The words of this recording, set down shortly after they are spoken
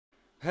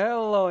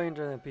Hello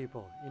internet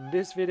people, in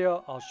this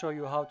video I'll show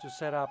you how to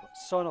set up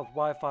Sonoff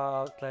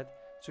Wi-Fi outlet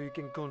so you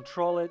can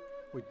control it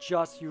with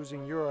just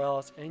using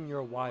URLs in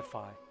your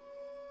Wi-Fi.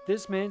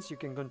 This means you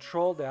can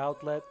control the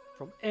outlet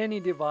from any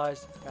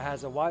device that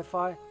has a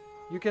Wi-Fi.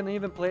 You can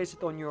even place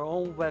it on your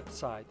own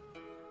website.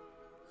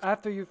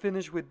 After you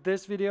finish with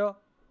this video,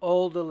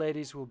 all the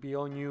ladies will be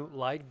on you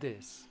like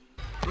this.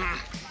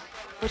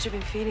 What you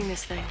been feeding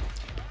this thing?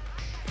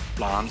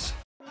 Blondes.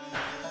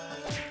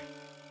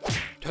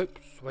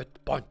 Tips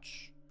with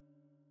punch.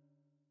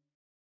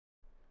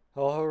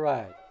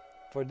 Alright,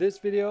 for this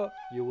video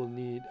you will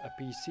need a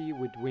PC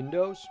with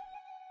Windows,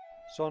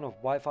 Sonoff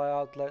Wi-Fi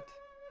outlet,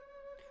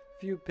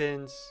 few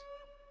pins,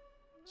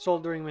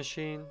 soldering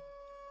machine,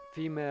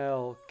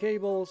 female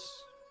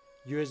cables,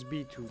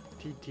 USB to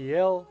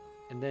TTL,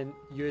 and then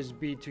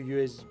USB to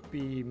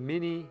USB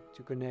mini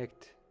to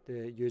connect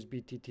the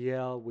USB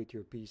TTL with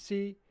your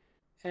PC,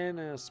 and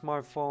a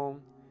smartphone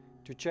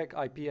to check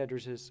IP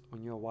addresses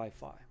on your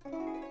Wi-Fi.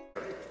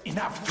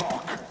 Enough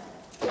talk!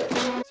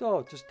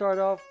 So to start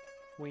off,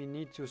 we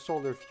need to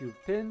solder a few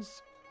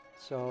pins.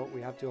 So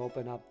we have to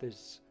open up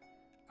this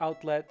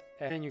outlet,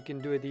 and you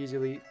can do it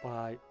easily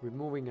by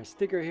removing a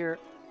sticker here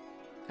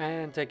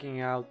and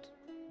taking out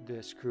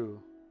the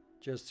screw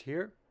just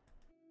here.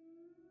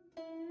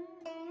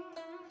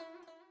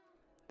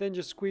 Then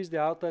just squeeze the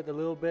outlet a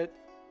little bit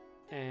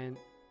and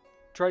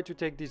try to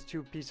take these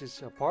two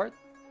pieces apart.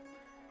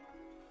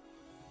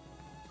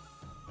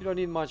 You don't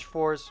need much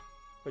force,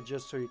 but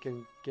just so you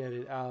can get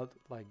it out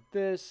like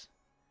this.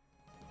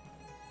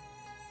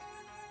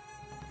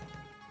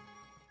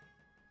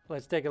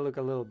 Let's take a look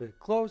a little bit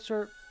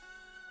closer.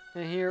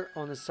 And here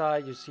on the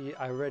side you see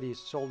I already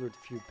soldered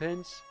a few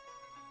pins.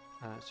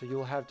 So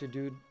you'll have to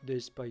do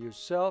this by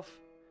yourself.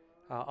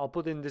 I'll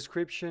put in the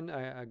description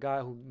a guy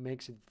who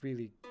makes it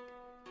really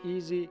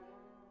easy.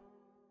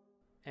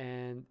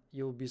 And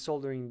you'll be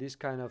soldering this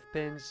kind of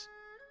pins.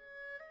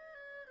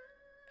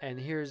 And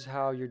here's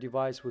how your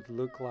device would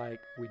look like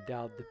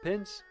without the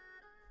pins.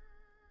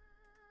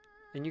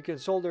 And you can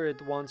solder it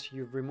once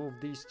you've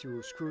removed these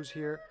two screws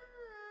here.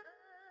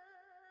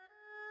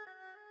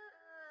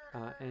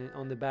 And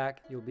on the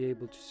back you'll be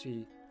able to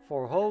see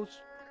 4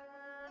 holes.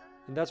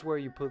 And that's where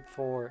you put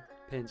 4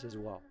 pins as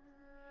well.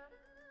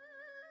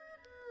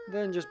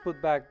 Then just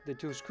put back the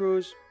 2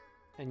 screws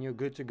and you're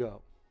good to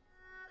go.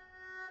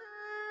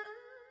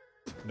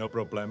 No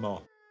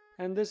problemo.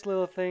 And this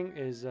little thing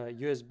is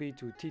USB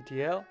to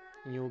TTL,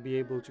 and you'll be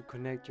able to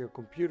connect your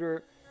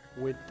computer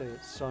with the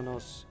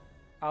Sonoff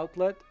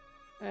outlet,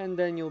 and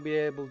then you'll be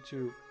able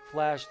to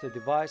flash the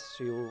device.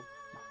 So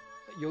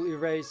you'll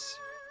erase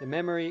the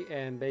memory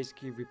and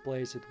basically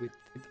replace it with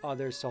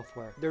other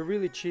software. They're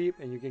really cheap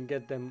and you can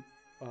get them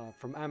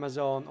from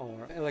Amazon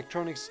or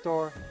electronics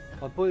store.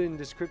 I'll put in the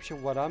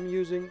description what I'm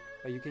using,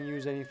 but you can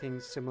use anything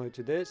similar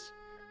to this.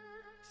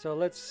 So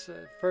let's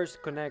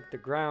first connect the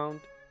ground.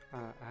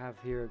 I have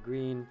here a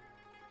green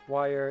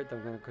wire that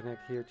I'm going to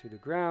connect here to the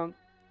ground,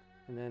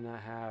 and then I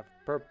have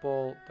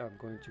purple that I'm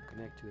going to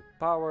connect to the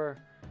power,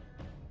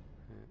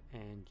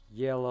 and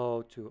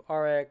yellow to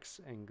RX,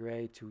 and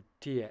gray to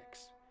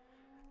TX.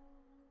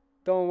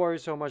 Don't worry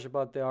so much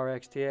about the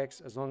RX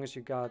TX. As long as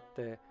you got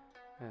the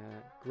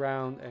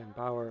ground and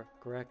power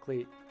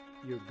correctly,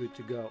 you're good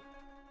to go.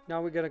 Now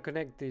we're going to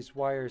connect these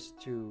wires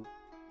to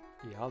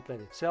the outlet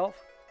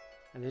itself,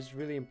 and it's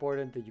really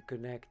important that you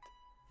connect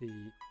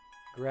the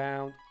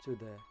ground to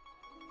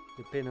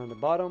the pin on the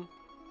bottom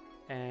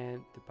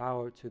and the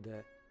power to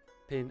the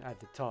pin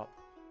at the top.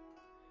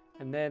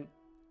 And then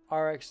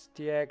RX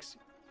TX,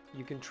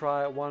 you can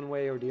try it one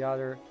way or the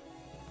other.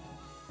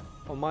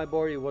 On my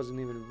board it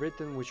wasn't even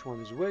written which one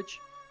is which,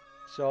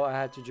 so I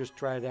had to just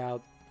try it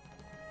out,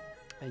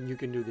 and you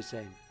can do the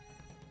same.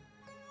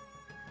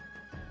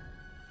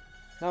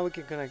 Now we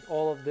can connect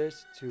all of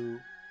this to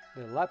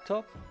the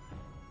laptop,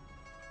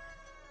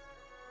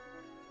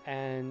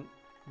 and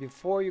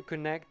before you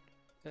connect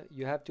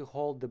you have to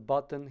hold the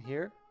button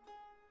here,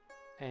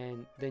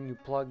 and then you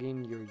plug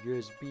in your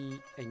USB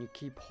and you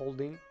keep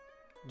holding.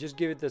 Just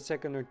give it a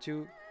second or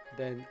two,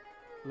 then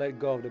let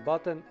go of the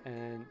button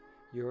and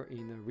you're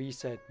in a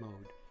reset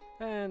mode.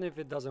 And if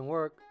it doesn't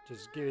work,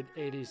 just give it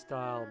 80s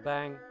style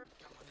bang.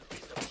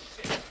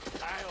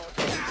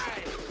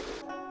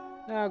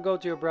 Now go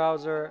to your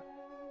browser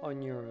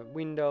on your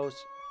Windows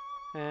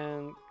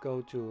and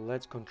go to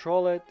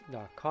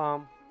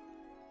letscontrolit.com.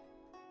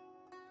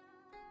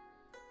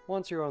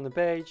 Once you're on the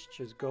page,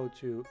 just go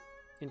to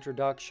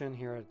Introduction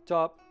here at the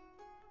top.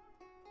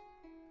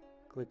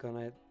 Click on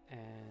it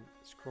and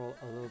scroll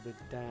a little bit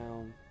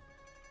down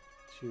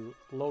to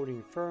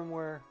Loading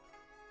Firmware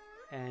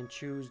and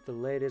choose the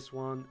latest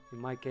one. In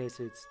my case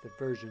it's the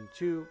version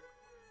 2.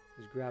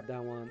 Just grab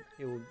that one.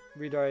 It will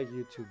redirect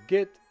you to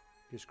Git.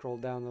 If you scroll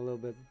down a little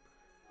bit,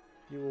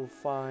 you will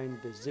find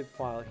the zip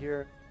file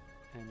here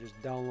and just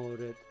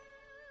download it.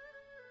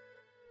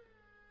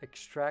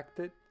 Extract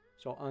it,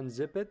 so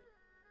unzip it.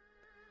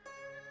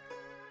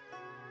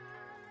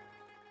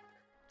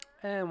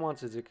 And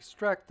once it's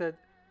extracted,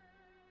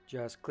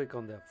 just click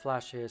on the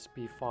flash ASP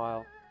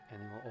file and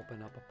it will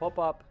open up a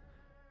pop-up,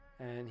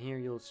 and here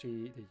you'll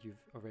see that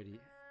you've already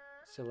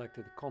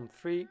selected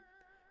COM3.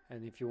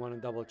 And if you want to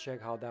double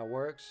check how that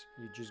works,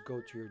 you just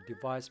go to your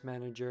device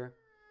manager,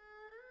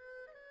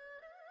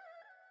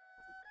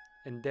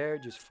 and there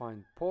just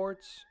find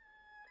ports,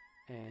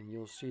 and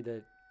you'll see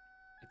that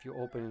if you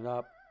open it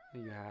up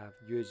you have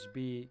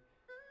USB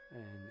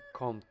and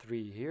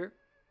COM3 here.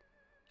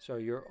 So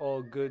you're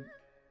all good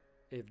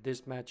if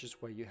this matches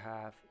what you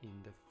have in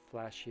the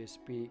flash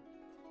ESP.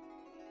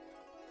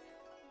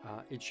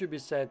 It should be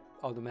set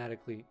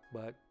automatically,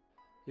 but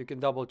you can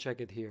double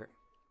check it here.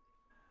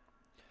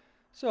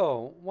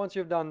 So once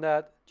you've done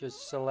that,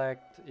 just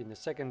select in the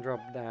second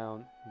drop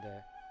down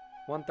the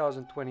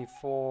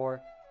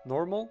 1024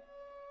 normal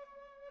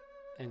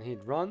and hit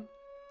run.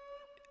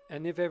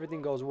 And if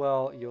everything goes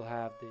well, you'll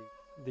have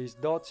these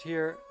dots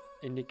here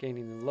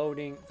indicating the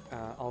loading.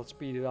 I'll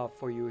speed it up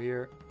for you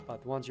here,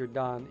 but once you're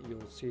done,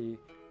 you'll see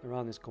the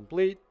run is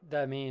complete.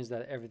 That means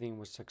that everything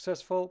was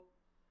successful.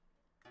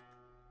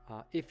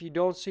 If you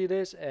don't see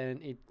this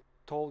and it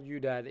told you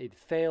that it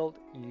failed,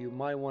 you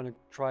might want to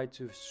try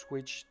to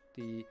switch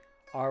the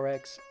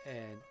RX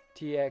and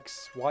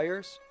TX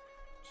wires.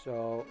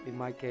 So in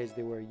my case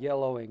they were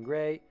yellow and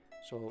gray,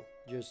 so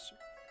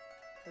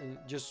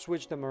just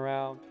switch them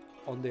around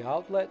on the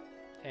outlet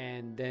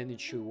and then it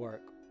should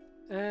work.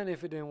 And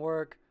if it didn't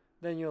work,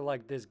 then you're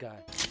like this guy.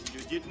 You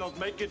did not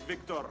make it,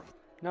 Victor.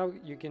 Now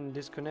you can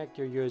disconnect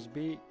your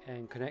USB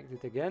and connect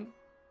it again,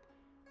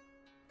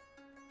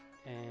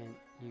 and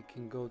you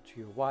can go to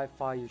your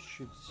Wi-Fi. You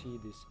should see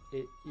this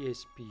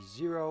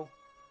ESP0.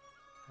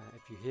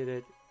 If you hit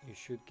it, you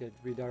should get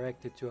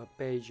redirected to a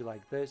page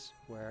like this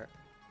where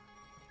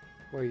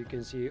you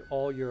can see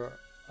all your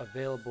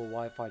available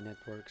Wi-Fi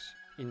networks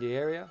in the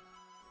area.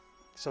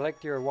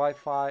 Select your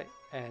Wi-Fi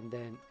and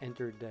then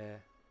enter the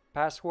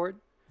password.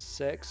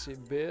 Sexy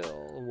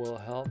Bill will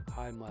help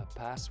hide my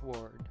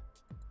password.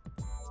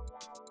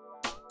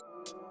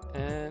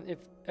 And if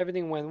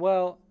everything went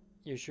well,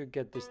 you should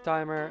get this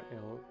timer.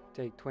 It'll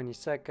take 20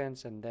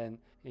 seconds and then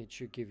it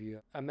should give you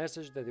a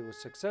message that it was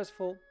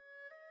successful.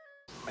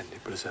 My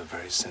nipples are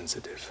very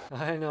sensitive.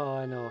 I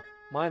know.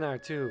 Mine are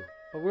too.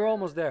 But we're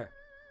almost there.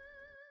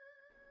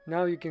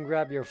 Now you can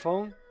grab your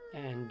phone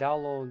and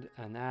download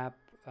an app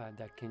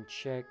that can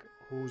check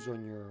who's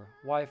on your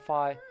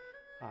Wi-Fi.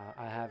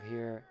 I have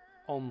here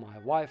on my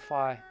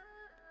Wi-Fi,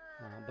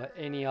 but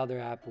any other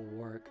app will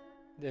work.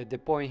 The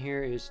point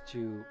here is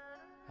to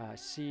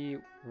see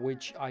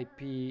which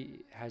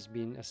IP has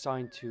been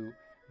assigned to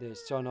the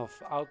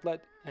Sonoff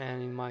outlet,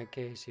 and in my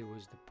case it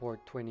was the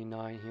port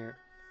 29 here.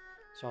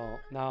 So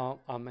now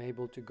I'm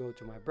able to go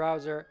to my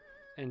browser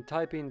and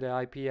type in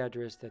the IP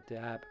address that the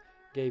app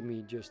gave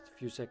me just a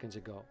few seconds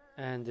ago,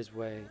 and this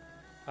way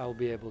I'll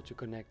be able to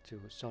connect to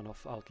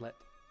Sonoff outlet.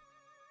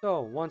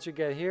 So once you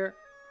get here,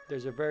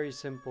 there's a very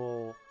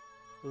simple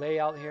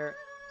layout here.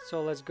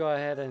 So let's go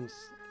ahead and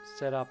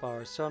set up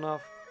our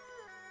Sonoff.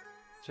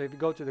 So if you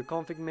go to the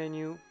config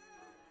menu,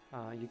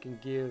 you can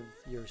give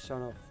your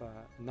Sonoff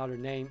another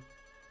name.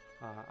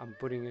 I'm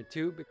putting a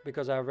 2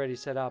 because I already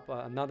set up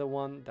another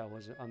one that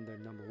was under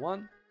number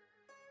 1.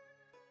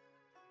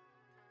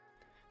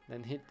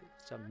 Then hit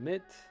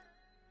submit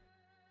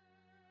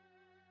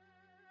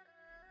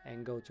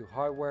and go to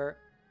hardware,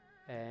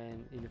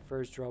 and in the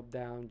first drop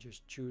down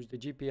just choose the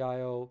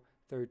gpio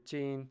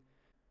 13,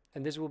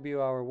 and this will be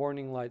our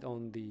warning light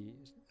on the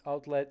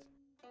outlet.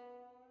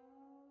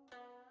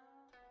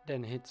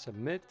 Then hit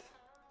submit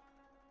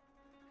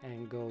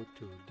and go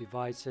to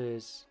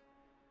devices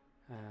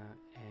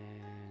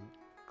and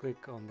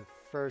click on the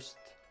first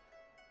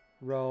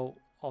row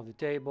of the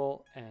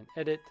table and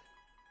edit.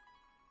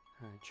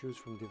 Choose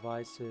from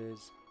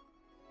devices,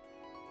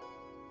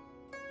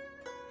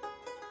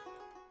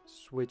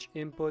 switch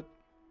input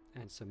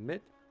and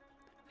submit,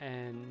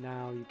 and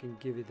now you can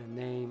give it a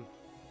name.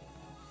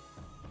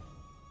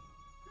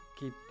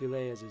 Keep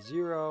delay as a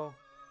 0.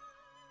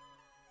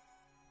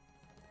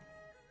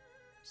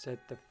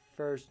 Set the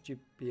first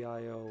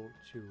GPIO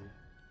to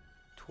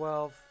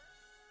 12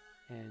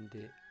 and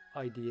the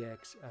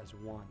IDX as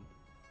 1,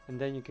 and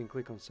then you can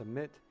click on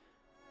submit.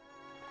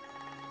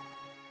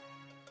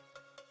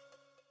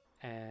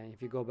 And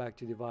if you go back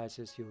to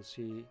devices, you'll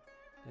see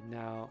that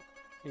now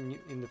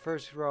in the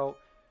first row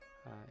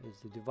is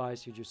the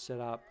device you just set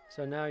up.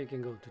 So now you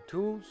can go to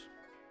tools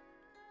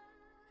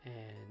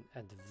and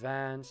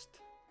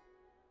advanced,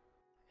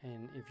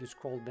 and if you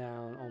scroll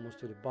down almost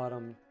to the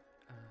bottom,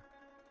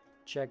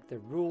 check the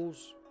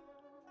rules,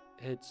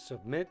 hit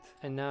submit,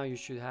 and now you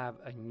should have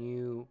a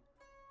new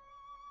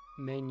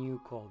menu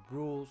called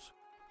rules.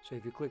 So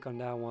if you click on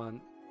that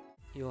one,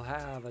 you'll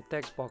have a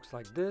text box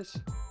like this,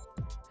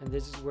 and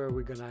this is where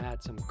we're gonna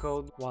add some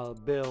code while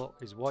Bill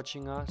is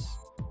watching us.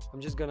 I'm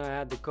just gonna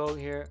add the code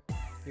here.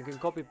 You can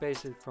copy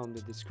paste it from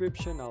the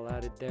description. I'll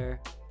add it there.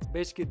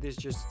 Basically this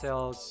just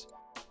tells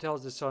the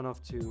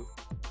Sonoff to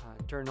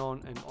turn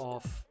on and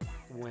off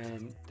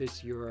when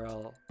this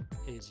URL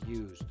is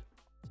used.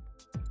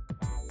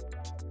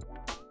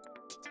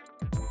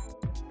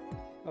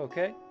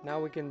 Okay, now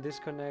we can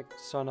disconnect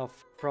Sonoff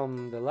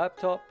from the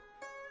laptop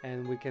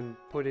and we can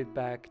put it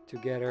back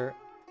together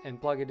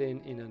and plug it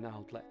in an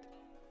outlet.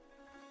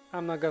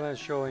 I'm not gonna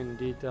show in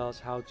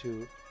details how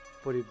to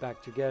put it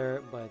back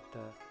together, but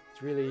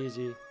it's really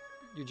easy.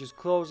 You just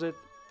close it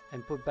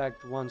and put back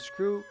one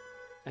screw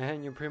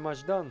and you're pretty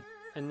much done.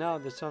 And now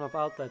the Sonoff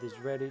outlet is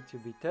ready to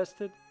be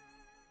tested.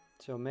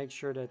 So make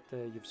sure that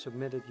you've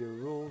submitted your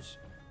rules.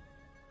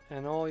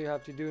 And all you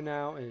have to do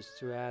now is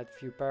to add a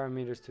few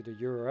parameters to the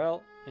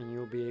URL and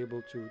you'll be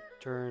able to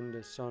turn the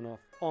Sonoff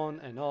on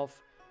and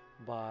off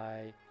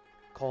by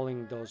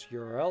calling those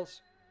URLs.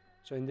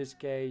 So in this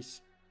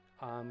case,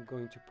 I'm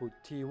going to put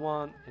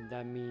T1 and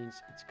that means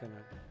it's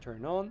gonna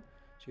turn on.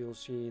 So you'll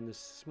see in the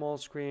small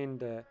screen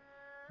the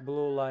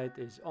blue light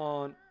is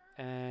on,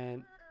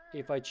 and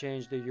if I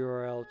change the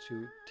URL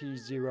to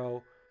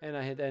T0 and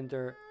I hit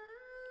enter,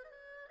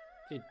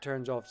 it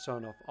turns off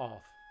Sonoff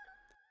off.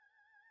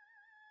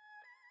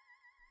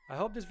 I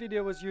hope this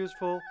video was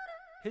useful.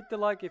 Hit the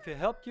like if it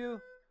helped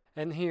you.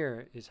 And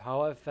here is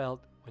how I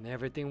felt when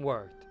everything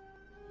worked.